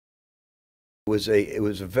it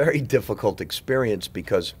was a very difficult experience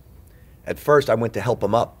because at first I went to help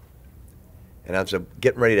him up, and as I'm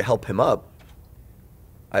getting ready to help him up,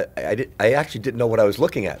 I actually didn't know what I was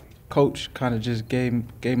looking at. Coach kind of just gave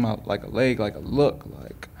my like a leg, like a look,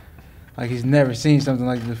 like he's never seen something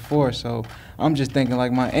like this before. So I'm just thinking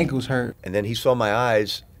like my ankle's hurt. And then he saw my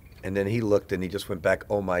eyes, and then he looked and he just went back,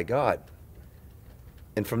 "Oh my God!"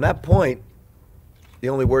 And from that point, the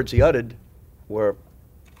only words he uttered were,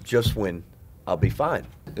 "Just win, I'll be fine."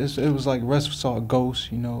 It was like Russ saw a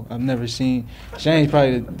ghost, you know. I've never seen Shane's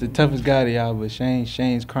probably the toughest guy to y'all, but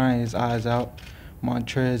Shane's crying his eyes out.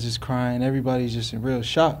 Montrez is crying. Everybody's just in real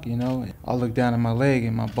shock, you know. I look down at my leg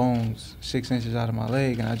and my bone's 6 inches out of my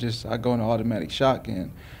leg, and I go into automatic shock.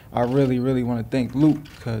 And I really, really want to thank Luke,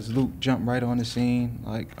 because Luke jumped right on the scene,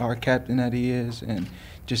 like our captain that he is, and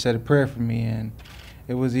just said a prayer for me. And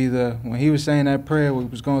it was either, when he was saying that prayer,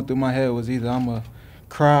 what was going through my head was either I'm going to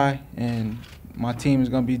cry and my team is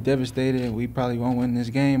going to be devastated and we probably won't win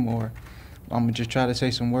this game, or I'm going to just try to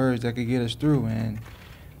say some words that could get us through. And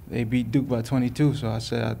they beat Duke by 22, so I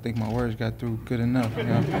said I think my words got through good enough. You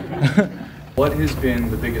know? What has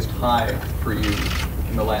been the biggest high for you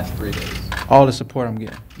in the last 3 days? All the support I'm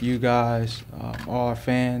getting. You guys, all our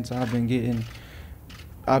fans. I've been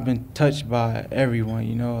touched by everyone.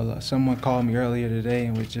 You know, someone called me earlier today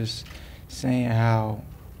and was just saying how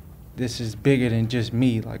this is bigger than just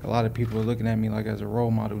me. Like, a lot of people are looking at me like as a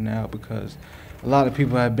role model now, because a lot of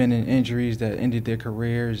people have been in injuries that ended their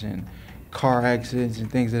careers and car accidents and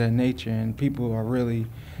things of that nature, and people are really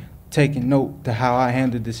taking note to how I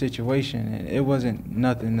handled the situation. And it wasn't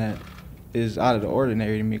nothing that is out of the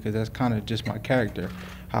ordinary to me, because that's kind of just my character,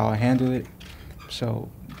 how I handle it. So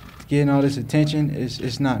getting all this attention,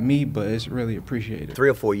 it's not me, but it's really appreciated. 3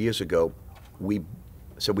 or 4 years ago, we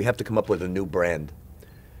said we have to come up with a new brand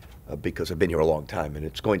because I've been here a long time, and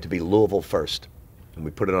it's going to be Louisville First. And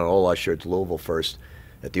we put it on all our shirts, Louisville First,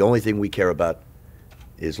 that the only thing we care about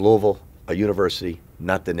is Louisville, a university,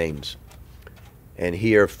 not the names. And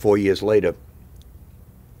here, 4 years later,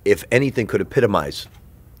 if anything could epitomize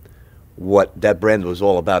what that brand was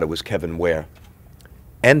all about, it was Kevin Ware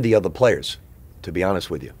and the other players, to be honest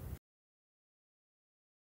with you.